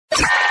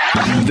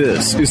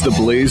This is the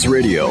Blaze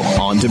Radio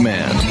on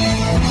demand.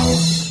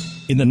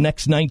 In the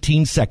next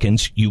 19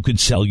 seconds, you could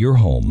sell your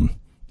home.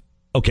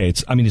 Okay,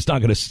 it's not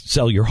going to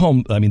sell your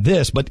home,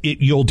 but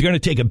you're going to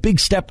take a big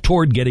step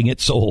toward getting it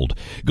sold.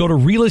 Go to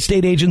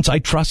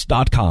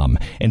realestateagentsitrust.com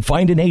and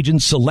find an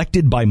agent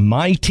selected by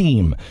my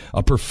team,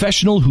 a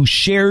professional who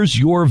shares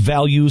your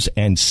values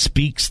and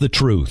speaks the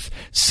truth.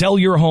 Sell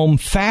your home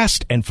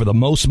fast and for the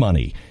most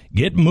money.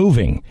 Get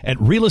moving at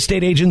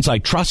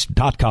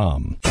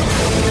realestateagentsitrust.com.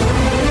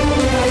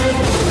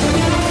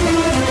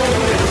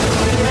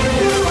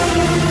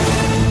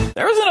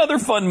 There was another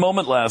fun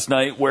moment last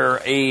night where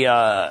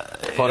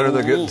funner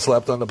than getting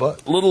slapped on the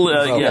butt.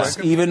 Yes,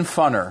 even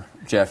funner,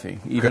 Jeffy.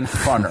 Even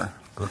funner.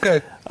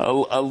 Okay.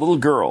 A little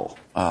girl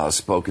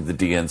spoke at the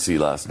DNC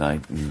last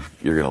night. And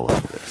you're gonna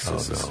love this.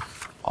 This is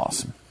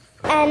awesome.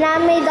 And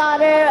I'm a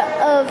daughter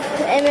of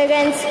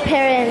immigrants'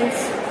 parents.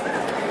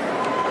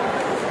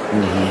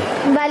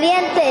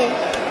 Valiente,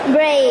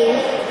 brave.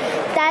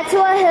 That's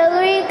what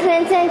Hillary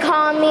Clinton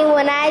called me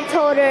when I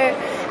told her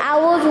I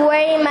was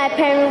worried my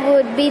parents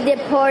would be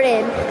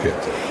deported. Okay.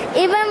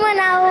 Even when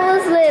I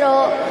was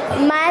little,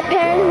 my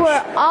parents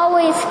were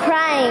always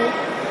crying,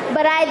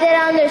 but I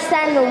didn't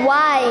understand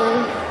why.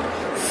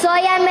 Soy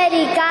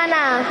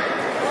americana.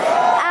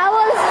 I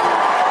was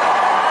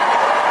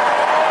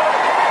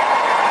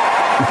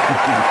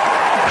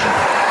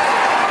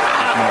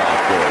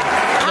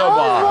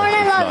born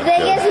in Las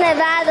Vegas,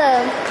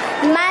 Nevada.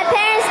 My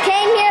parents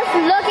came here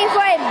looking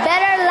for a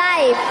better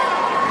life,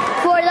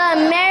 for the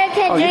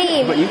American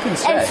dream,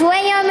 el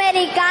sueño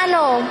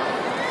americano.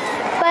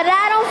 But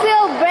I don't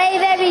feel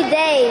brave every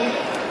day.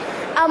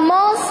 On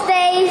most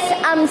days,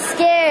 I'm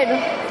scared.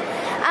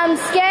 I'm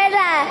scared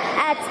that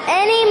at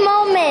any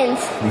moment,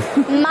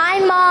 my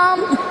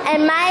mom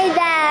and my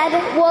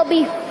dad will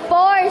be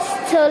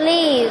forced to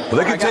leave.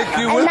 Well, they can take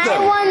you with them. And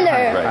I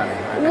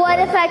wonder, what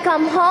if I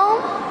come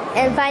home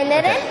and find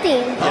it empty?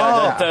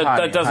 Yeah,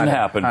 that doesn't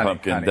happen,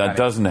 Pumpkin. That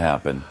doesn't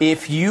happen.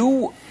 If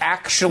you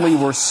actually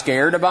were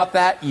scared about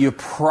that, you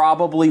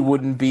probably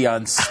wouldn't be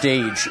on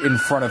stage in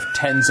front of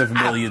tens of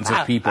millions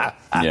of people.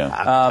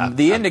 Yeah.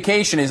 The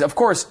indication is, of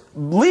course,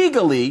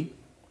 legally,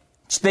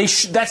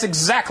 that's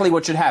exactly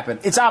what should happen.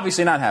 It's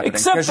obviously not happening.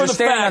 Except for the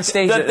fact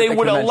that they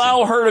would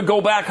allow her to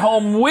go back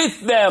home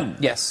with them.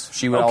 Yes,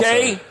 she would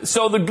also.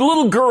 So the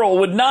little girl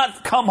would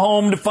not come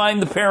home to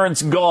find the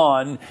parents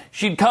gone.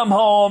 She'd come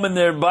home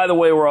and by the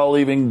way, we're all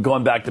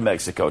going back to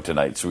Mexico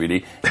tonight,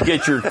 sweetie.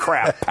 Get your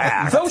crap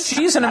packed. Though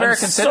she's an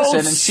American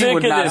citizen and she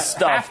would not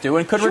have to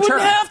and could return. She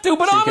wouldn't have to,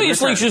 but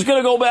obviously she's going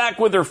to go back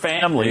with her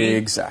family.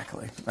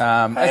 Exactly.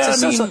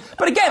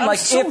 But again, I'm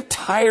so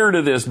tired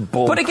of this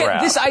bull crap. But again,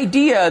 this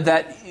idea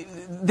that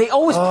they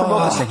always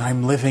promote this thing,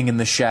 I'm living in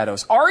the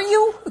shadows. Are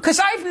you? Because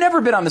I've never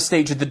been on the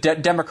stage at the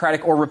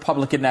Democratic or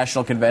Republican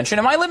National Convention.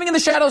 Am I living in the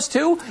shadows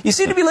too? You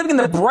seem to be living in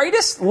the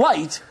brightest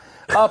light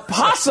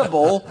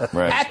possible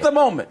at the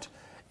moment.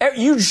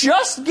 You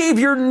just gave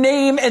your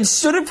name and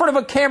stood in front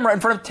of a camera in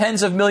front of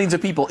tens of millions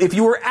of people. If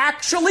you were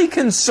actually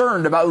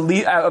concerned about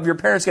of your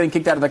parents getting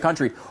kicked out of the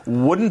country,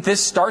 wouldn't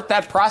this start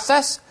that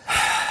process?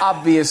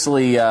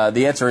 Obviously,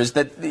 the answer is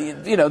that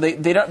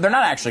they're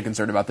not actually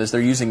concerned about this.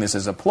 They're using this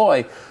as a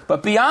ploy.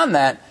 But beyond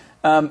that,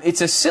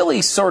 it's a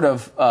silly sort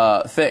of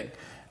thing.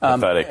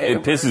 Pathetic.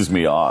 It pisses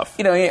me off.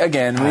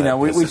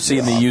 We've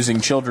seen the using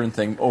children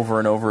thing over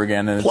and over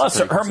again. And plus,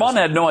 her mom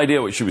had no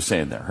idea what she was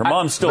saying there. Her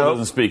mom still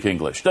doesn't speak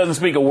English. Doesn't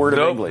speak a word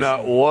of English.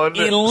 Not one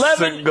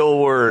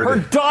single word. Her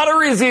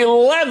daughter is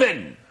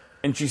 11.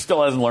 And she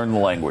still hasn't learned the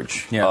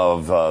language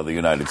of the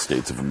United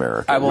States of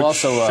America. Which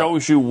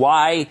shows you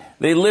why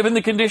they live in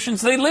the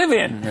conditions they live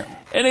in. Yeah.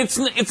 And it's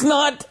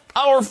not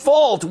our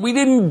fault. We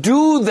didn't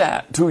do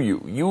that to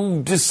you.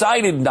 You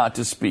decided not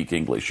to speak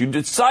English. You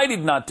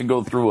decided not to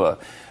go through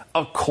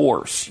a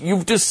course.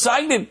 You've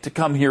decided to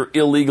come here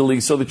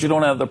illegally so that you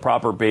don't have the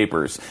proper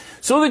papers,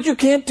 so that you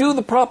can't do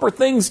the proper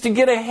things to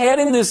get ahead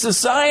in this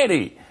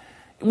society.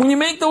 When you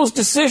make those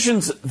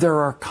decisions,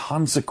 there are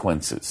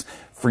consequences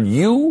for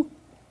you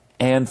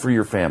and for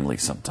your family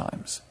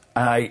sometimes.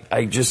 I'm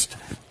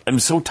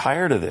so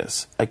tired of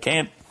this. I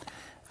can't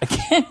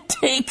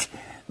take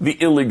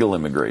the illegal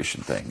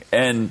immigration thing.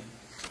 And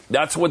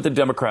that's what the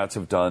Democrats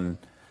have done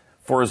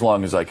for as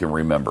long as I can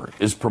remember,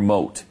 is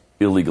promote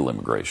illegal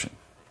immigration.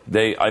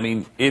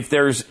 If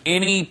there's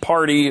any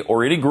party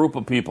or any group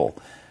of people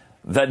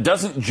that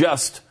doesn't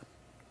just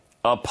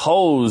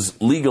oppose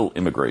legal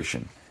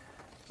immigration,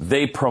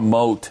 they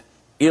promote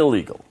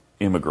illegal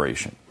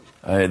immigration.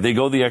 They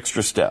go the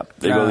extra step.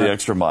 They go the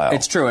extra mile.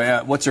 It's true.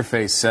 What's her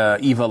face?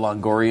 Eva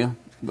Longoria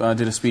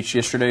did a speech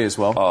yesterday as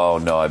well. Oh,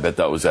 no, I bet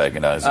that was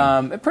agonizing.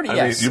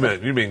 Yes.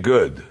 You mean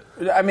good.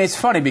 It's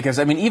funny because,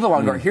 Eva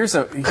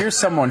Longoria, here's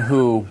someone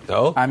who,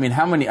 I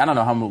don't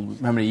know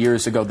how many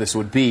years ago this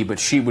would be, but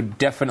she would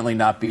definitely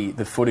not be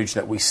the footage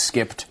that we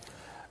skipped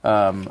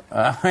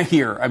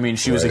here.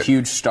 She was a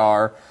huge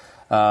star.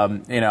 I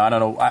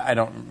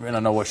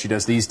don't know what she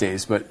does these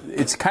days, but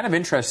it's kind of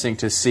interesting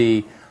to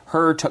see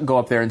her go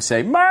up there and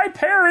say, my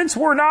parents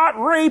were not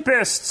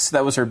rapists.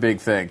 That was her big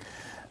thing.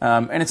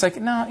 And it's like,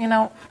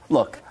 no,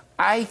 look,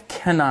 I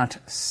cannot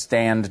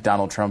stand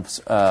Donald Trump's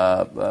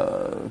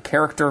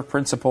character,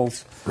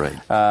 principles,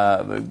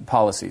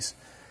 policies.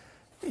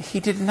 He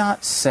did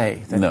not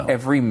say that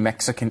every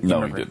Mexican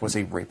immigrant was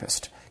a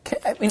rapist.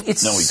 I mean,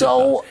 it's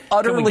so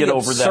utterly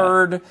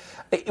absurd.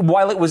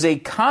 While it was a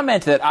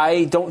comment that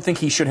I don't think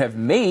he should have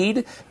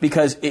made,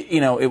 because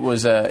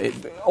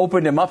it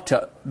opened him up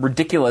to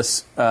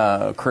ridiculous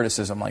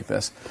criticism like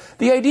this.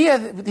 The idea,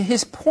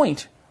 his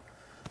point.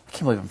 I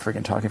can't believe I'm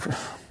freaking talking for.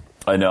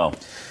 I know.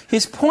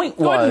 His point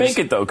was. Go ahead and make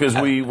it though, because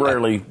we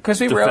rarely. Because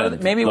we rarely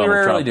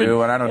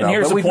do, and I don't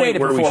know. But we've made it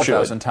for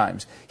 4,000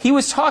 times. He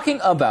was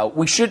talking about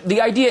the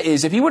idea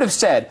is if he would have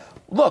said,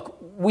 look,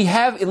 we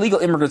have illegal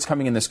immigrants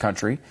coming in this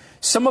country.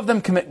 Some of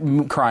them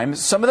commit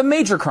crimes, some of them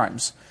major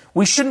crimes.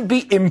 We shouldn't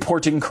be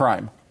importing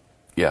crime.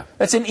 Yeah.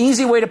 That's an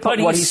easy way to put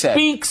what he said. But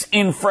he speaks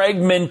in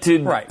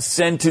fragmented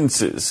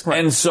sentences. Right.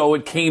 And so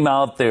it came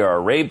out they are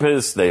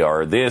rapists, they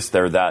are this,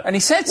 they're that. And he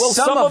said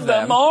some of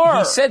them are.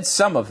 He said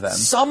some of them.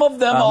 Some of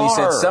them are. He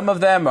said some of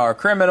them are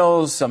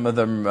criminals, some of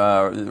them,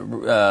 I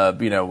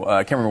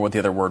can't remember what the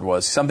other word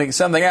was. Something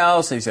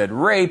else. He said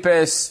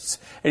rapists.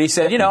 And he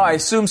said, I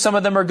assume some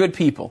of them are good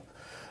people.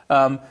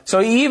 So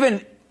he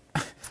even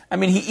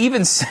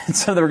said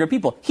some of them are good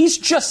people.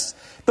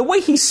 The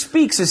way he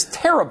speaks is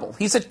terrible.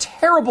 He's a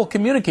terrible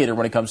communicator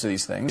when it comes to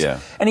these things.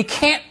 Yeah. And he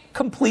can't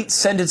complete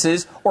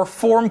sentences or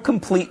form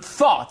complete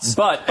thoughts.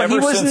 But he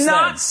was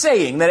not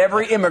saying that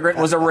every immigrant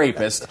was a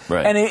rapist.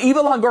 Right. And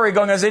Eva Longoria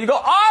going on stage and go,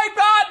 I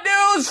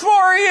got news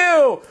for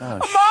you.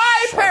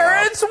 My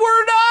parents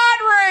were not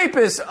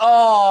rapists.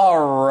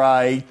 All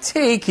right,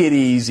 take it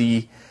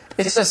easy.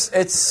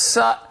 It's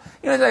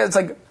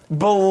like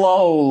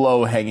below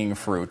low-hanging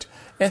fruit.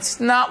 It's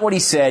not what he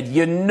said.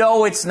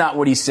 It's not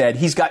what he said.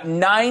 He's got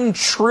 9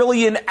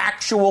 trillion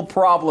actual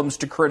problems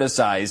to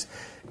criticize.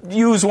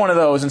 Use one of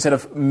those instead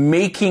of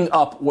making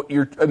up what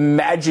you're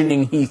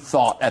imagining he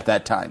thought at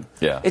that time.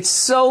 Yeah. It's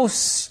so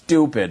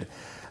stupid.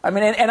 I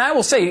mean, and I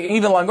will say,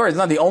 even Longoria is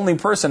not the only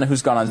person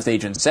who's gone on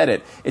stage and said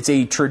it. It's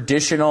a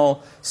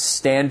traditional,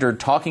 standard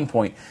talking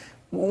point.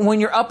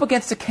 When you're up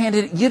against a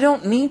candidate, you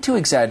don't need to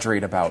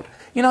exaggerate about.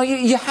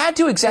 You had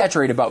to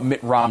exaggerate about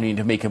Mitt Romney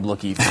to make him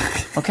look evil,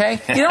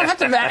 okay? You don't have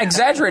to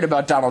exaggerate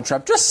about Donald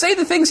Trump. Just say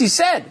the things he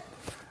said.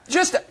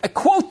 Just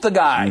quote the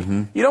guy.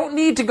 Mm-hmm. You don't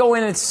need to go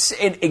in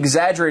and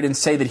exaggerate and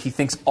say that he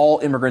thinks all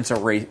immigrants are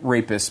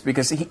rapists,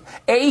 because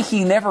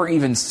he never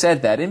even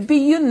said that, and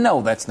B,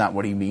 that's not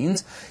what he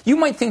means. You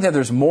might think that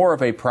there's more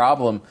of a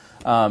problem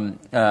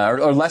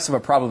or less of a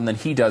problem than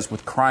he does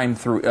with crime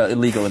through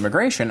illegal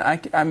immigration.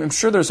 I'm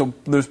sure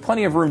there's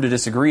plenty of room to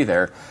disagree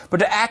there, but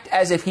to act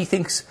as if he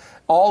thinks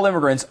all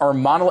immigrants are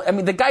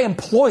the guy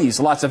employs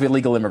lots of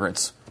illegal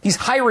immigrants. He's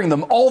hiring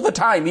them all the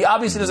time. He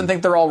obviously doesn't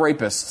think they're all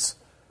rapists.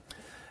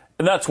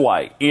 And that's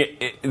why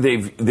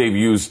they've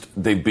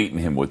beaten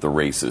him with the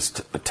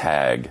racist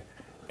tag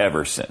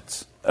ever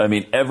since. I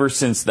mean, ever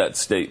since that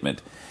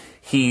statement,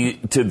 he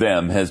to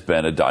them has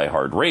been a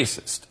diehard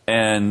racist.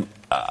 And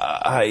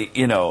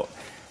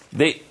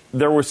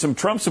there were some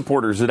Trump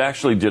supporters that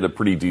actually did a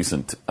pretty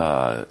decent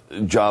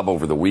job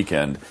over the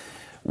weekend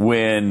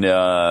when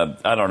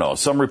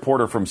some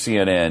reporter from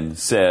CNN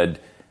said,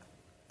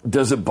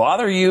 "Does it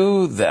bother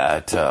you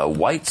that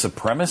white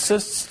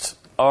supremacists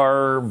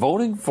are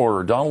voting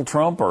for Donald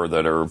Trump, or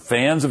that are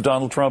fans of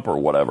Donald Trump, or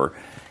whatever?"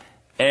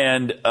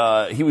 And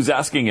he was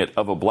asking it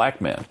of a black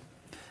man.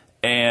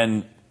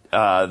 And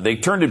they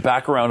turned it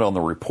back around on the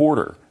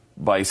reporter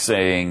by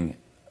saying,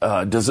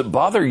 does it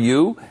bother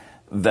you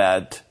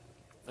that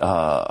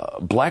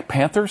Black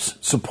Panthers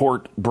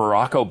support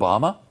Barack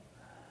Obama?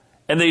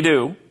 And they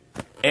do.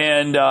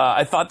 And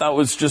I thought that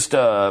was just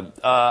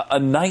a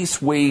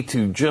nice way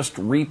to just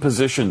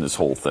reposition this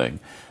whole thing.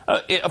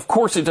 Of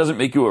course, it doesn't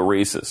make you a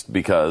racist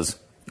because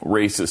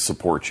racists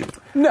support you.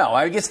 No,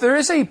 I guess there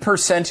is a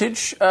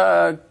percentage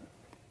sort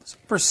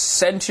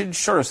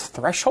of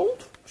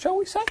threshold, shall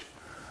we say,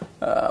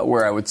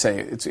 where I would say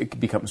it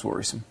becomes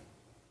worrisome.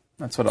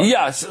 That's what.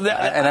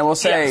 And I will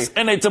say, yes,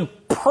 and it's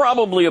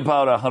probably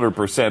about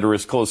 100%, or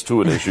as close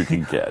to it as you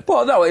can get.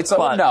 Well, no, it's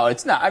not.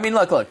 I mean,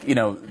 look.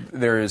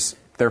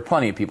 There are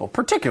plenty of people,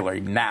 particularly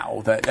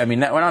now,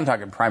 when I'm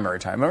talking primary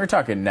time, when we're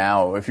talking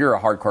now, if you're a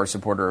hardcore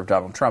supporter of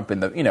Donald Trump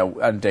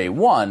on day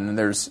one,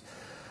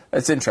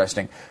 it's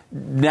interesting.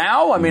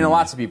 Now,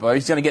 lots of people,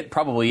 he's going to get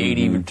probably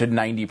 80 to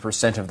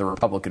 90% of the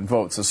Republican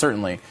vote. So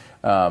certainly,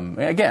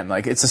 again,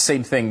 it's the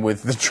same thing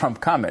with the Trump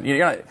comment.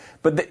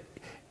 But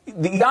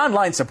the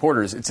online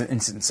supporters, it's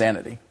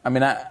insanity.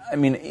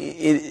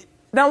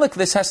 Now look,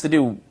 this has to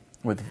do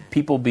with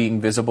people being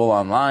visible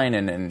online,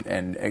 and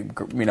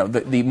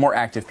the more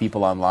active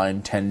people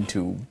online tend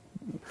to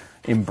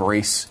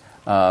embrace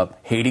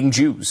hating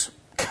Jews.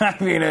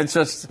 It's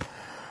just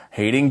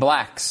hating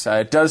blacks.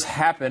 It does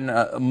happen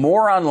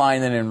more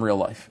online than in real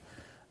life.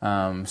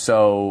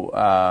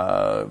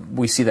 So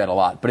we see that a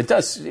lot. But it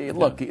does,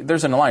 look,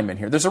 there's an alignment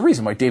here. There's a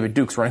reason why David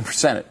Duke's running for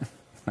Senate.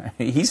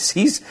 He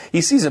sees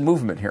a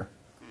movement here.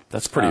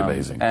 That's pretty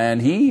amazing.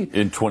 And he...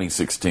 In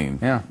 2016,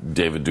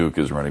 David Duke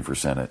is running for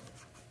Senate.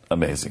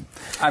 Amazing.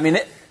 I mean,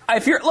 I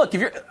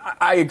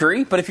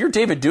agree, but if you're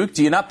David Duke,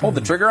 do you not pull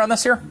the trigger on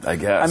this here? I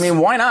guess. I mean,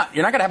 why not?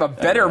 You're not going to have a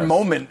better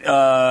moment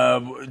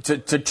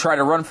to try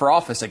to run for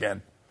office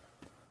again.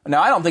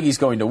 Now, I don't think he's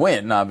going to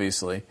win,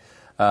 obviously.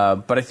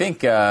 But I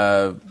think,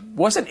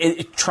 wasn't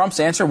it Trump's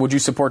answer, would you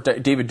support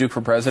David Duke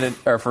for president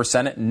or for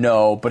Senate?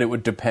 No, but it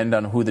would depend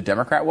on who the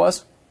Democrat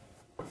was.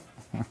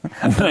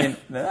 I mean,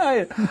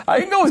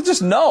 I can go with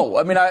just no.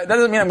 I mean, that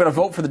doesn't mean I'm going to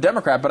vote for the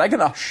Democrat, but I can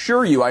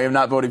assure you I am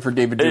not voting for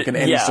David Duke in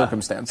any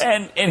circumstance.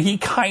 And he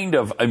kind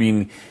of, I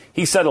mean,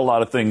 he said a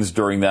lot of things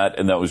during that,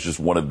 and that was just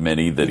one of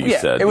many that he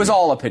said. It was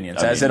all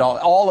opinions,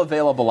 all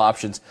available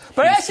options.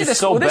 But I ask you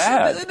this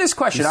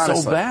question,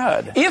 honestly. So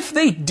bad. If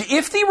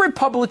the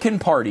Republican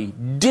Party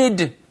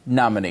did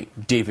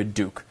nominate David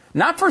Duke,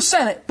 not for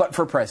Senate, but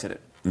for president,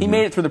 he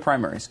made it through the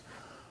primaries.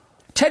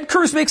 Ted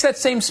Cruz makes that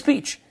same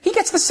speech. He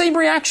gets the same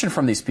reaction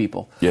from these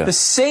people. Yeah. The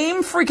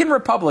same freaking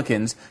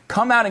Republicans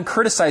come out and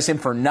criticize him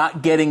for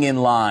not getting in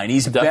line.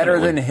 He's better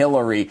than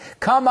Hillary.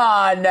 Come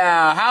on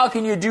now. How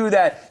can you do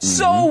that?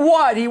 So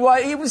what? He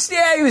was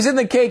in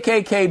the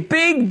KKK.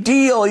 Big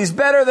deal. He's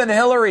better than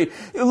Hillary.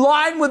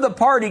 Line with the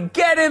party.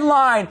 Get in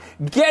line.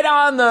 Get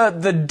on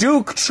the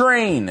Duke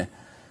train.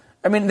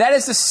 I mean, that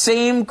is the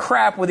same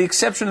crap with the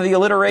exception of the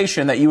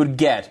alliteration that you would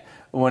get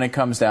when it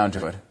comes down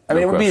to it. I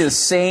mean, it would be the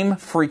same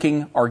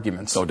freaking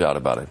arguments. No doubt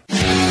about it.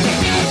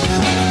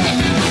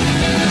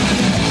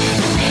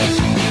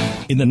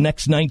 In the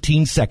next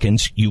 19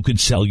 seconds, you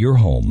could sell your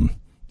home.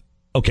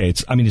 Okay,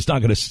 it's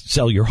not going to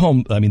sell your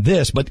home, but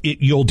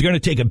you're going to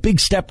take a big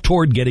step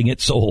toward getting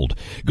it sold.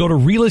 Go to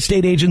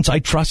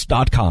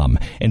realestateagentsitrust.com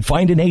and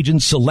find an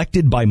agent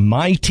selected by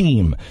my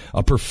team,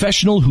 a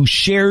professional who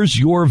shares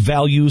your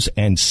values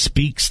and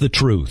speaks the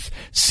truth.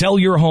 Sell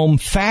your home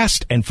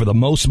fast and for the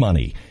most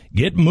money.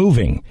 Get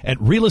moving at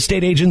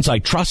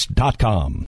realestateagentsitrust.com.